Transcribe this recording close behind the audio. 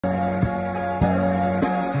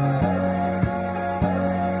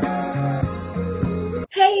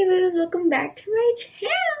back to my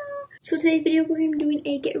channel. So today's video we're going to be doing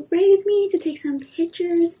a get ready with me to take some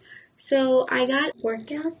pictures. So I got a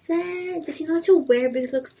workout set, just to wear because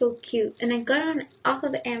it looks so cute. And I got it off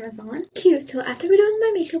of Amazon. Cute. So after we're doing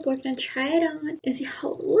my makeup, we're going to try it on and see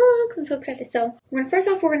how it looks. I'm so excited. So first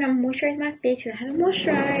off, we're going to moisturize my face because I haven't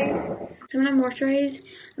moisturized. So I'm going to moisturize.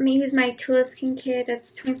 I'm going to use my Tula skincare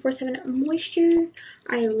that's 24/7 moisture.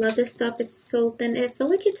 I love this stuff. It's so thin. I feel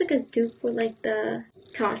like it's like a dupe for like the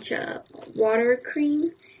Tatcha water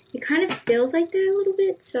cream. It kind of feels like that a little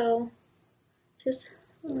bit. So just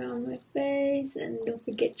around my face and don't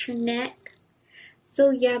forget your neck.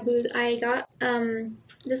 So yeah, boos, I got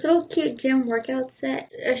this little cute gym workout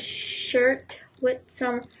set, a shirt with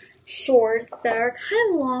some shorts that are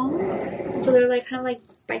kind of long, so they're like kind of like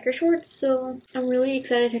biker shorts. So I'm really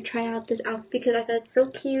excited to try out this outfit because I thought it's so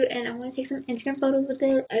cute and I want to take some Instagram photos with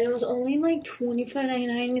it. And it was only like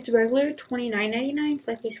 $25.99. It's regular $29.99,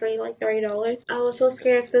 so like basically like $30. I was so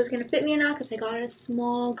scared if it was gonna fit me or not because I got it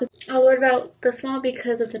small. Because I was worried about the small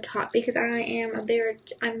because of the top, because I'm bigger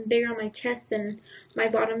on my chest than my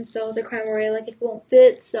bottom, so I was like kind of worried like it won't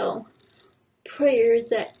fit. So prayers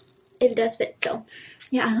that it does fit. So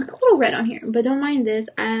yeah, I look a little red on here, but don't mind this.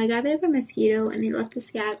 I got a bit of a mosquito and it left the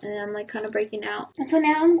scab and I'm like kind of breaking out. And so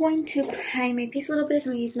now I'm going to prime my face a little bit. So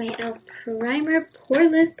I'm going to use my e.l.f. primer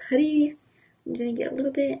poreless putty. I'm going to get a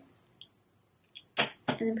little bit and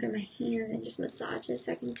then put it in my hands and just massage it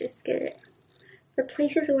so I can just get it for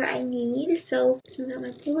places where I need. So smooth out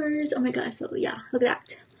my pores. Oh my god, so yeah, look at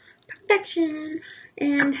that. Perfection.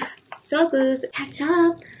 And so boos, catch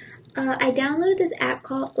up. I downloaded this app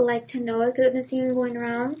called LIKEtoKNOW.it because I've been seeing it going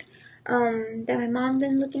around that my mom's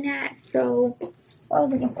been looking at. So what I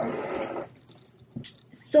was looking for.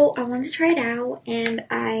 So I wanted to try it out and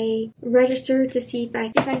I registered to see if I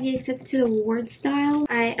get accepted to the award style.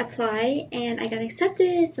 I applied and I got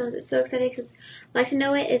accepted, so I was so excited because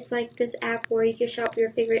LIKEtoKNOW.it is like this app where you can shop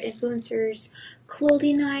your favorite influencers'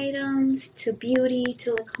 clothing items to beauty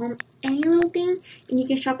to like home, any little thing, and you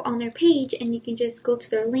can shop on their page and you can just go to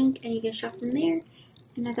their link and you can shop from there.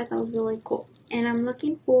 And I thought that was really cool. And I'm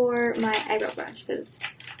looking for my eyebrow brush because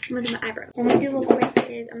I'm gonna do my eyebrows. I'm gonna do a little quick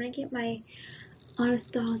is I'm gonna get my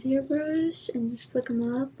Anastasia brush and just flick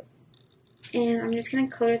them up, and I'm just gonna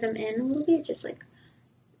color them in a little bit, just like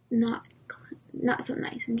not so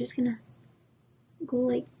nice. I'm just gonna go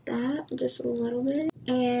like that, just a little bit,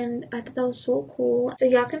 and I thought that was so cool. So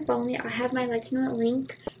y'all can follow me. I have my LIKEtoKNOW.it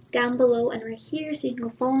link down below and right here, so you can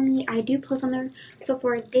go follow me. I do post on there so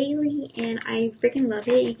far daily, and I freaking love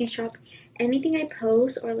it. You can shop anything I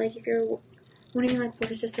post, or like if you're wanting like where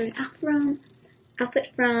to start an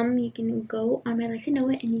outfit from, you can go on my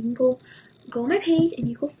LIKEtoKNOW.it and you can go on my page and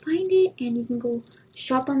you go find it and you can go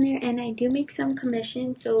shop on there. And I do make some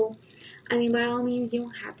commission, so I mean by all means you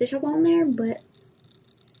don't have to shop on there, but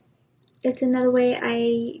it's another way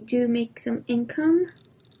I do make some income.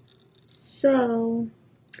 So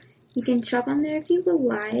you can shop on there if you would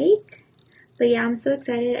like. But yeah, I'm so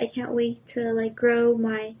excited. I can't wait to like grow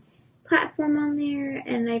my platform on there,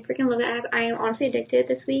 and I freaking love that app. I am honestly addicted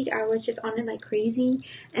this week. I was just on it like crazy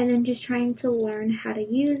and then just trying to learn how to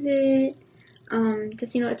use it.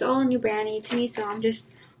 Just it's all new, brand new to me, so I'm just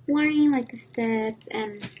learning like the steps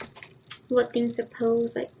and what things to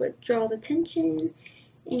post, like what draws attention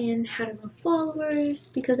and how to grow followers,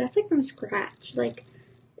 because that's like from scratch. Like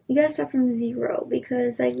you gotta start from zero,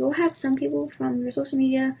 because like you'll have some people from your social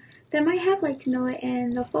media that might have LIKEtoKNOW.it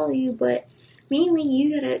and they'll follow you, but mainly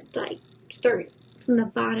you gotta like start from the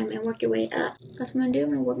bottom and work your way up. That's what I'm gonna do.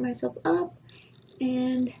 I'm gonna work myself up.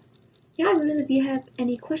 And yeah, really, if you have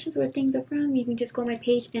any questions where things are from, you can just go on my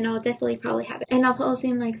page and I'll definitely probably have it. And I'll post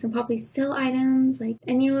in like some probably sale items, like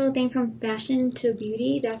any little thing from fashion to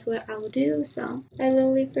beauty. That's what I will do. So I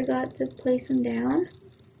literally forgot to place them down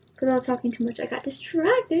because I was talking too much. I got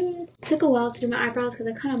distracted. It took a while to do my eyebrows because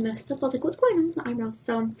I kind of messed up. I was like, what's going on with my eyebrows?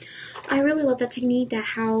 So I really love that technique, that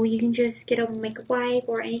how you can just get a makeup wipe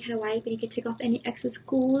or any kind of wipe and you can take off any excess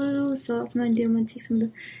glue. So that's what I'm going to do. I'm going to take some of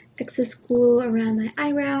the excess glue around my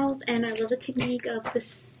eyebrows, and I love the technique of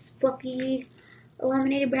this fluffy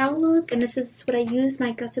laminated brow look. And this is what I use,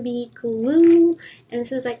 my Got2b glue, and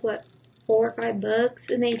this is like what, $4 or $5,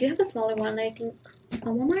 and they do have a smaller one, I think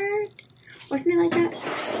on Walmart or something like that.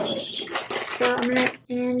 So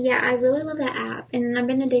and yeah, I really love that app and I've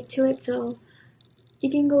been addicted to it. So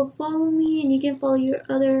you can go follow me and you can follow your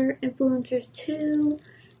other influencers too.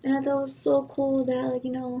 And I thought it was so cool that like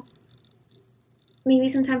maybe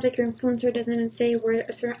sometimes like your influencer doesn't even say where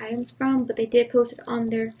a certain item's from, but they did post it on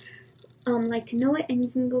their LIKEtoKNOW.it, and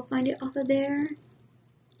you can go find it off of there,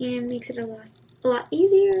 and makes it a lot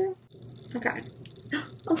easier. Okay,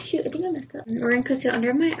 Oh shoot, I think I messed up. We're gonna conceal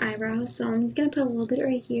under my eyebrows, so I'm just gonna put a little bit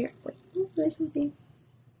right here. Wait, there's something.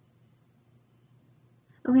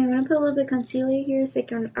 Okay, I'm gonna put a little bit of concealer here so it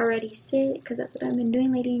can already sit, because that's what I've been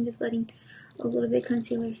doing lately, and just letting a little bit of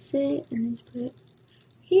concealer sit, and then just put it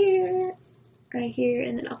here, right here,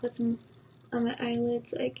 and then I'll put some on my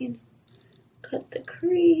eyelids so I can cut the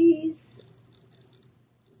crease.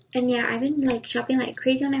 And yeah, I've been like shopping like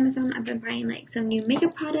crazy on Amazon. I've been buying like some new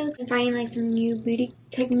makeup products and finding like some new beauty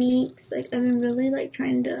techniques. Like I've been really like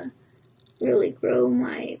trying to really grow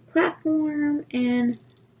my platform and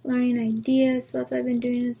learning ideas. So that's what I've been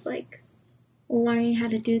doing, is like learning how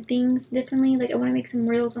to do things differently. Like I want to make some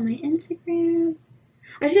reels on my Instagram.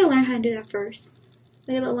 I just gotta learn how to do that first.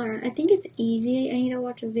 I gotta learn. I think it's easy. I need to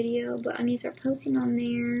watch a video, but I need to start posting on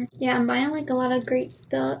there. Yeah, I'm buying like a lot of great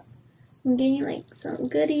stuff. I'm getting like some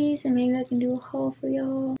goodies, and maybe I can do a haul for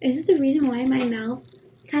y'all. Is this the reason why my mouth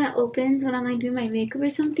kind of opens when I'm like doing my makeup or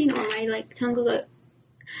something, or my like tongue goes like,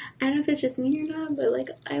 I don't know if it's just me or not, but like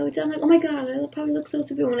I'm like, oh my god, I probably look so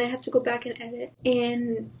stupid when I have to go back and edit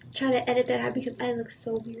and try to edit that out because I look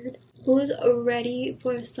so weird. Who's ready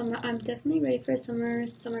for summer? I'm definitely ready for summer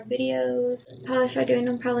videos. Probably start doing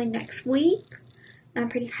them probably next week. I'm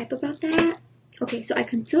pretty hype about that. Okay, so I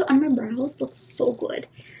concealed on my brows. Looks so good.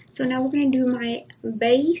 So now we're going to do my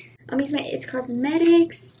base. I'm using my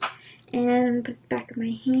IMDANYEL and put it back of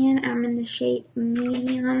my hand. I'm in the shade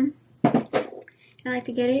medium. I like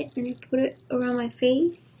to get it and put it around my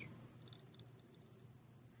face,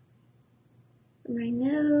 my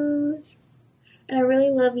nose. And I really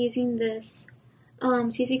love using this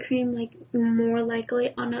CC cream like more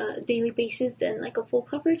likely on a daily basis than like a full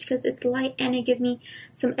coverage, because it's light and it gives me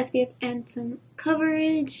some SPF and some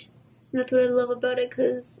coverage. And that's what I love about it,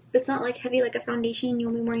 because it's not like heavy like a foundation.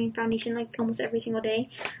 You'll be wearing foundation like almost every single day,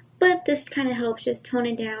 but this kind of helps just tone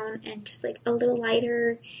it down and just like a little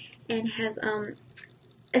lighter, and has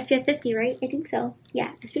SPF 50, right? I think so.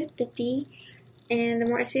 Yeah, SPF 50. And the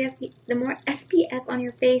more SPF on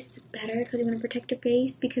your face, the better, because you want to protect your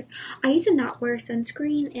face. Because I used to not wear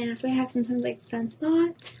sunscreen, and that's why I have sometimes like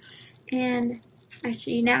sunspots. And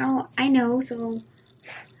actually now I know, so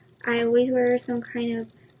I always wear some kind of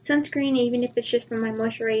sunscreen, even if it's just from my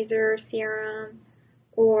moisturizer, serum,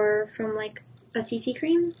 or from like a CC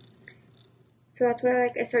cream. So that's what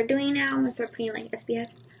like I start doing now. I'm gonna start putting like SPF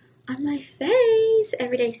on my face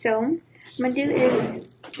every day. So what I'm gonna do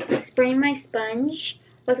is spray my sponge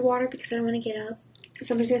with water because I don't want to get up.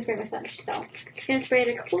 So I'm just gonna spray my sponge. So I'm just gonna spray it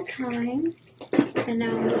a couple times, and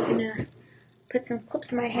now I'm just gonna put some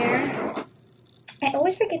clips in my hair. I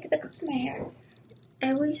always forget to put clips in my hair.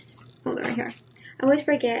 Hold on right here. I always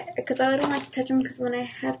forget because I don't like to touch them, because when I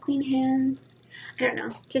have clean hands, I don't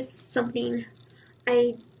know, just something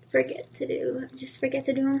I forget to do. I just forget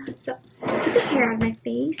to do them. So put the hair on my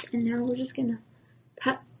face, and now we're just gonna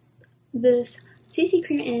pop this CC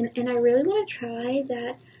cream in, and I really want to try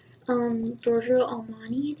that Giorgio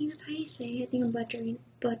Armani, I think that's how you say it. I think I'm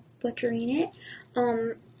butchering it.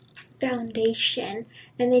 Foundation,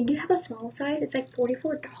 and they do have a small size. It's like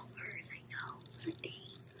 $44. I know, it's a thing,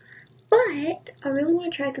 but I really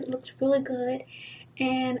want to try because it looks really good,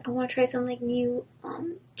 and I want to try some like new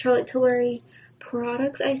Charlotte Tilbury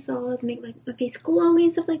products I saw to make like my face glowy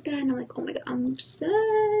and stuff like that. And I'm like, oh my god, I'm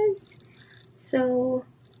obsessed. So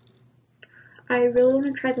I really want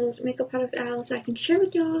to try those makeup products out so I can share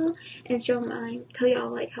with y'all and tell y'all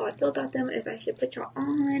like how I feel about them, if I should put y'all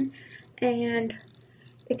on, and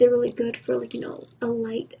if they're really good for like, you know, a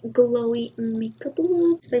light glowy makeup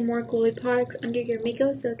look. So like more glowy products under your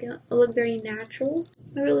makeup so it can look very natural.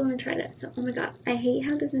 I really want to try that. So oh my god, I hate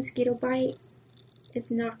how this mosquito bite is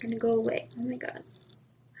not gonna go away. Oh my god,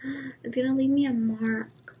 it's gonna leave me a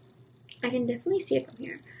mark. I can definitely see it from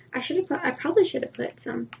here. I probably should have put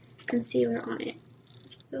some concealer on it,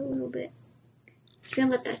 a little bit. Just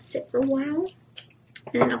gonna let that sit for a while,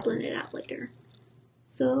 and then I'll blend it out later.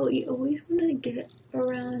 So you always want to get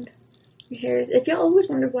around your hairs. If y'all always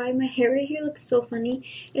wonder why my hair right here looks so funny,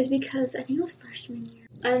 it's because I think it was freshman year.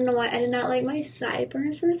 I don't know why I did not like my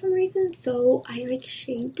sideburns for some reason, so I like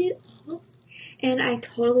shaved it off, and I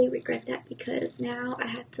totally regret that because now I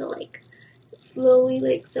have to like slowly,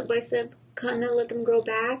 like step by step, kind of let them grow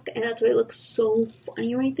back, and that's why it looks so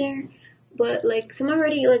funny right there. But like some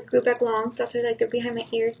already like grew back long, so that's why like they're behind my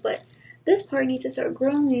ears, but this part needs to start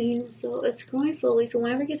growing, so it's growing slowly. So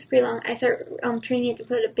whenever it gets pretty long, I start training it to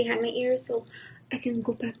put it behind my ears so I can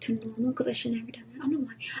go back to normal, because I should never done that. I don't know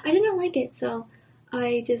why. I did not like it, so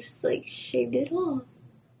I just like shaved it off,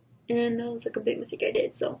 and that was like a big mistake I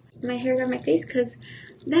did. So my hair got on my face because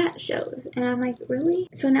that shows. And I'm like, really?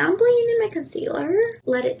 So now I'm blending in my concealer.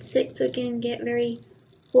 Let it sit so it can get very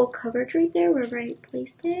full coverage right there wherever I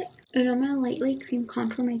placed it. And I'm gonna lightly cream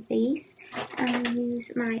contour my face. I'm gonna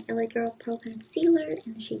use my LA Girl Pro Concealer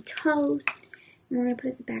in the shade Toast. I'm gonna put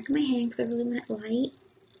it at the back of my hand because I really want it light.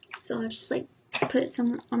 So I just like put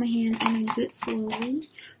some on my hand and I do it slowly.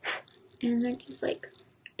 And then just like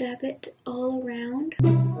dab it all around.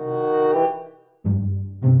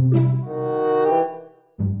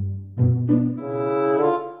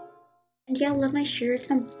 And yeah, I love my shirts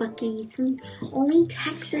from Buc-ee's from only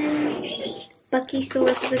Texas. Buc-ee's store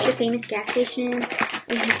is such a famous gas station.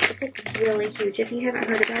 It's like really huge. If you haven't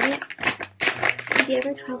heard about it, if you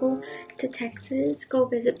ever travel to Texas, go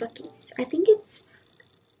visit Buc-ee's. I think it's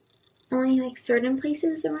only like certain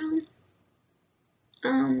places around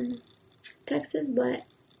Texas, but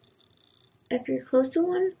if you're close to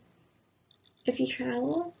one, if you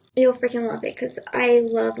travel, you'll freaking love it. Because I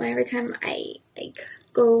love when every time I like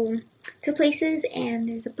go to places and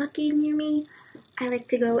there's a Buc-ee's near me, I like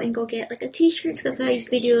to go and go get like a t-shirt, because that's what I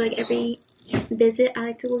usually do. Like every visit, I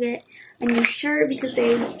like to go get a new shirt because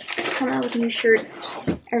they come out with new shirts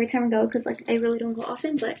every time I go, because like I really don't go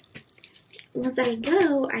often, but once I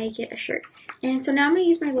go, I get a shirt. And so now I'm going to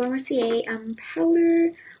use my Laura Mercier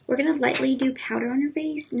powder. We're going to lightly do powder on your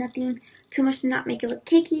face, nothing too much to not make it look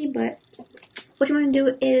cakey, but what you want to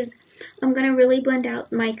do is I'm going to really blend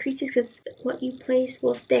out my creases, because what you place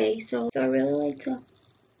will stay. So I really like to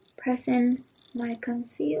press in my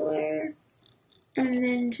concealer and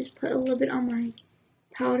then just put a little bit on my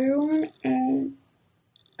powder one, and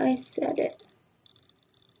I set it.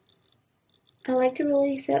 I like to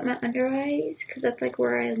really set my under eyes because that's like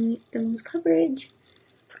where I need the most coverage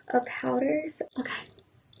of powders.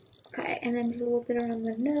 Okay, and then just a little bit around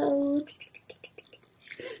the nose.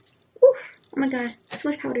 Oof, oh my god, so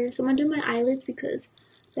much powder. So I'm gonna do my eyelids because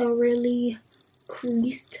they're really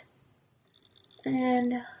creased,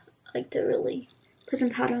 and I like to really put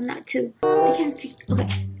some powder on that too. I can't see.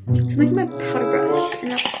 Okay, so I'm making my powder brush,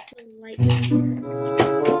 and I'll just lightly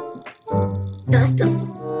dust them.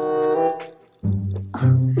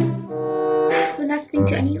 But that's the thing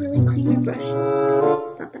too, I need to really clean my brush.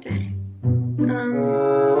 It's not that bad.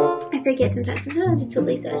 I forget sometimes. Sometimes I'm just too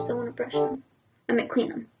lazy, I just don't want to brush them. I might clean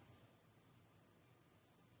them.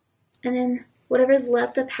 And then whatever's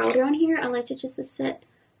left of powder on here, I like to just set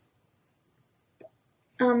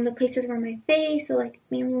the places where my face, so like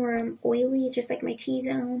mainly where I'm oily, just like my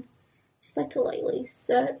T-zone. Just like to lightly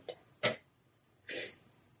set.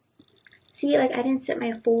 See, like I didn't set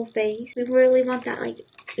my full face. We really want that like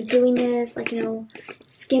dewiness, like, you know,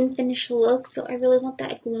 skin finish look. So I really want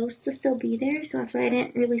that glow to still be there. So that's why I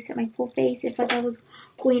didn't really set my full face. If like I was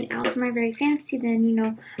going out to my very fancy, then, you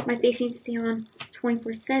know, my face needs to stay on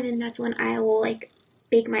 24/7. That's when I will like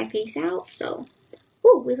bake my face out. So,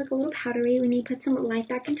 ooh, we look a little powdery. We need to put some light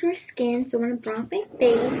back into our skin. So we're gonna bronze my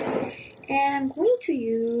face. And I'm going to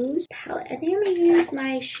use palette. I think I'm gonna use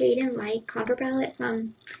my Shade and Light contour palette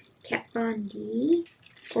from Kat Von D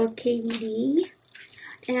or KVD,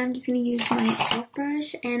 and I'm just gonna use my off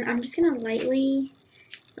brush, and I'm just gonna lightly,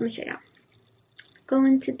 let me show you, go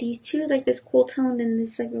into these two, like this cool tone and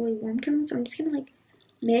this like really warm tone. So I'm just gonna like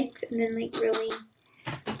mix and then like really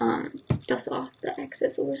dust off the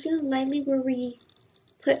excess. So we're just gonna lightly where we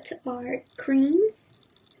put our creams.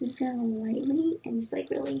 So I'm just gonna lightly and just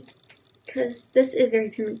like really, because this is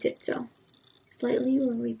very pigmented, so slightly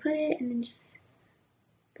where we put it, and then just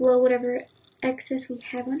blow whatever excess we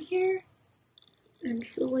have on here and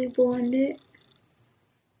slowly blend it.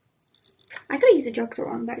 I could use a drugstore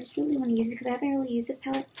one, but I just really want to use it because I haven't really used this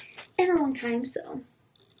palette in a long time. So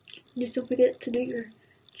just don't forget to do your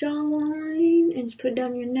jawline and just put it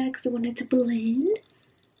down your neck because you want it to blend.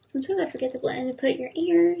 Sometimes I forget to blend and put it in your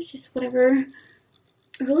ears, just whatever.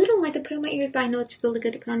 I really don't like to put on my ears, but I know it's really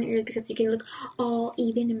good to put on your ears because you can look all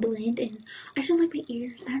even and blend. And I just don't like my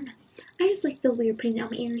ears. I don't know. I just like feel weird putting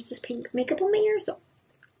on my ears, just putting makeup on my ears.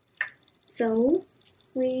 So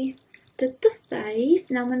we did the face.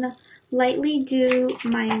 Now I'm gonna lightly do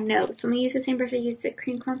my nose. So I'm gonna use the same brush I used to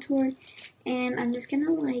cream contour, and I'm just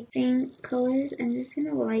gonna like same colors and just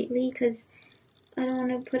gonna lightly, because I don't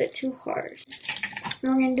want to put it too hard.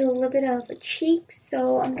 Now we're gonna do a little bit of a cheek.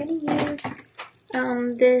 So I'm gonna use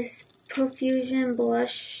this Profusion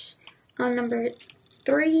blush on number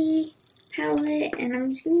 3 palette, and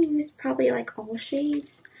I'm just gonna use probably like all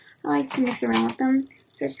shades. I like to mix around with them,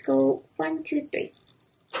 so just go 1, 2, 3,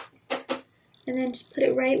 and then just put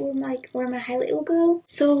it right where my highlight will go.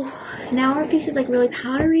 So now our face is like really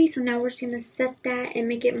powdery, so now we're just gonna set that and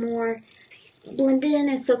make it more blended in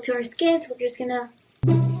and soak to our skin. So we're just gonna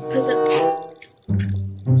put some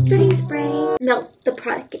setting spray. Melt the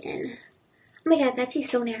product in. Oh my god, that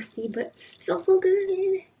tastes so nasty, but it's also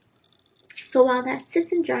good. So while that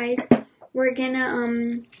sits and dries, we're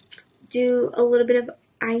gonna do a little bit of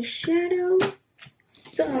eyeshadow.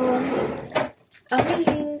 So I'm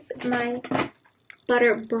gonna use my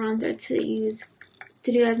butter bronzer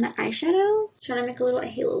to do as my eyeshadow. Trying to make a little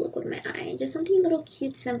halo look with my eye. Just something a little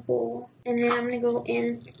cute, simple. And then I'm gonna go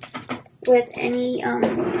in with any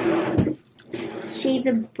shades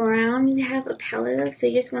of brown you have a palette of. So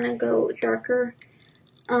you just want to go darker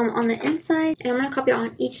on the inside. And I'm gonna copy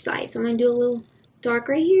on each side. So I'm gonna do a little dark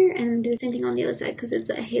right here and do the same thing on the other side because it's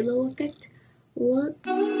a halo effect look.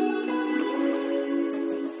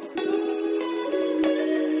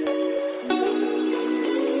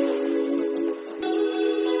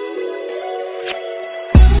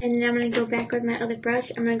 And then I'm going to go back with my other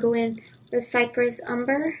brush. I'm going to go in with Cypress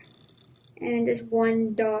Umber. And just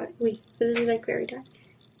one dot. Wait, this is like very dot.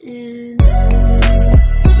 And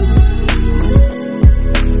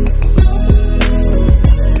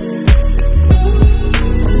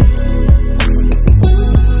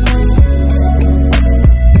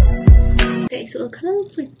okay, so it kind of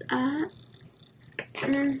looks like that.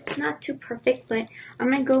 Not too perfect, but I'm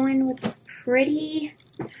going to go in with a pretty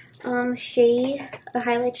shade, a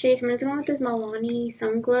highlight shade. So I'm just going with this Milani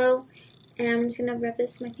Sun Glow, and I'm just gonna rub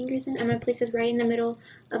this my fingers in. I'm gonna place this right in the middle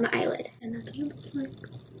of my eyelid, and that's what it looks like.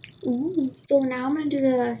 Ooh. So now I'm gonna do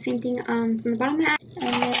the same thing from the bottom of my eye,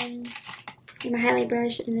 and then get my highlight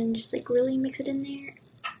brush, and then just like really mix it in there,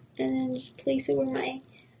 and then just place it where my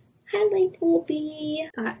highlight will be.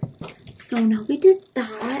 Okay. So now we did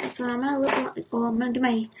that. So I'm gonna do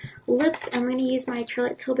my lips. I'm gonna use my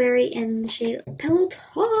Charlotte Tilbury in the shade Pillow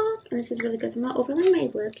Talk, and this is really good. So I'm gonna overlay my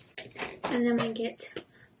lips, and then I'm gonna get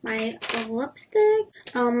my lipstick.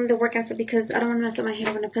 The workout stuff because I don't want to mess up my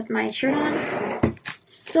hair when I put my shirt on.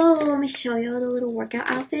 So let me show you the little workout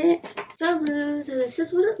outfit. So this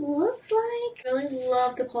is what it looks like. I really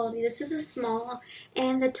love the quality. This is a small,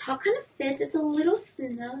 and the top kind of fits. It's a little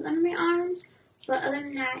snug under my arms. So other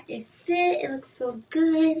than that, it fit. It looks so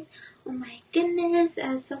good. Oh my goodness.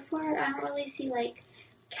 And so far, I don't really see like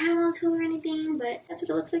camel toe or anything, but that's what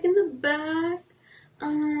it looks like in the back.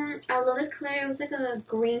 I love this color. It was like a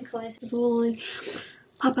green color. So this will really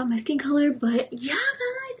pop out my skin color. But yeah,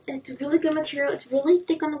 guys, it's really good material. It's really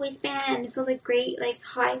thick on the waistband, and it feels like great, like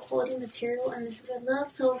high quality material. And this is what I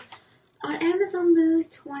love. So on Amazon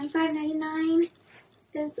Boost, $25.99.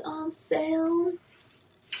 It's on sale.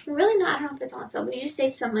 Really not, I don't know if it's on sale, but you just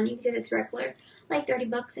save some money because it's regular, like 30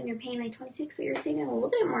 bucks, and you're paying like 26, so you're saving a little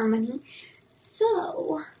bit more money.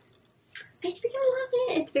 So I freaking love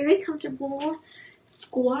it. It's very comfortable,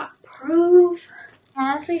 squat proof.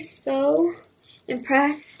 Honestly, so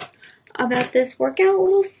impressed about this workout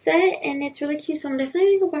little set, and it's really cute. So I'm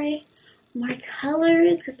definitely gonna go buy my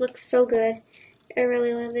colors because it looks so good. I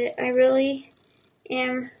really love it. I really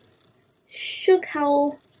am shook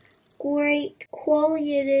how great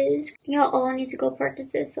quality it is. Y'all all need to go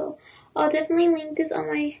purchase this, so I'll definitely link this on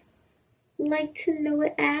my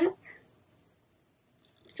LIKEtoKNOW.it app.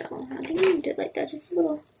 So I think I'm gonna do it like that, just a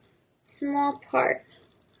little small part.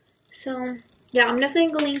 So yeah, I'm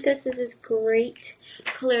definitely gonna link this. This is great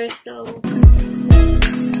color. So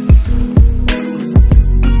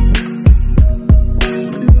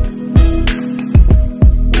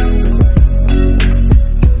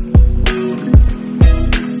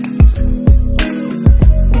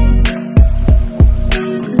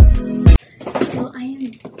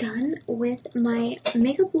with my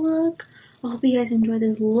makeup look. I hope you guys enjoy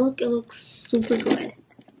this look. It looks super good.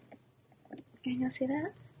 Can y'all see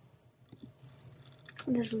that?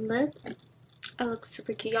 This lip, it looks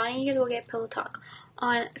super cute. Y'all need to go get Pillow Talk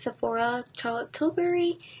on Sephora, Charlotte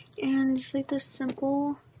Tilbury, and just like this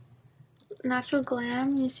simple natural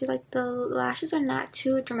glam. You see like the lashes are not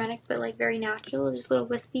too dramatic, but like very natural, just a little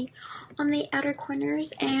wispy on the outer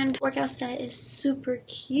corners. And workout set is super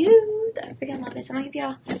cute. I freaking love it. So I'm gonna give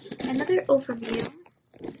y'all another overview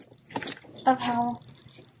of how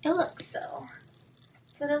it looks. So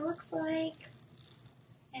that's what it looks like,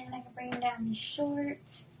 and I can bring down these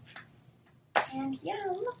shorts, and yeah,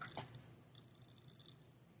 look.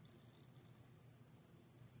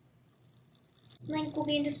 Link will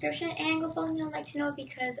be in description, and go follow me on LIKEtoKNOW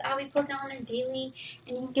because I'll be posting on there daily,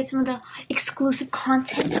 and you can get some of the exclusive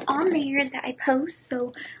content on there that I post.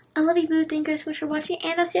 So I love you, boo. Thank you guys so much for watching,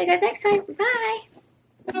 and I'll see you guys next time.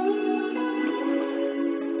 Bye.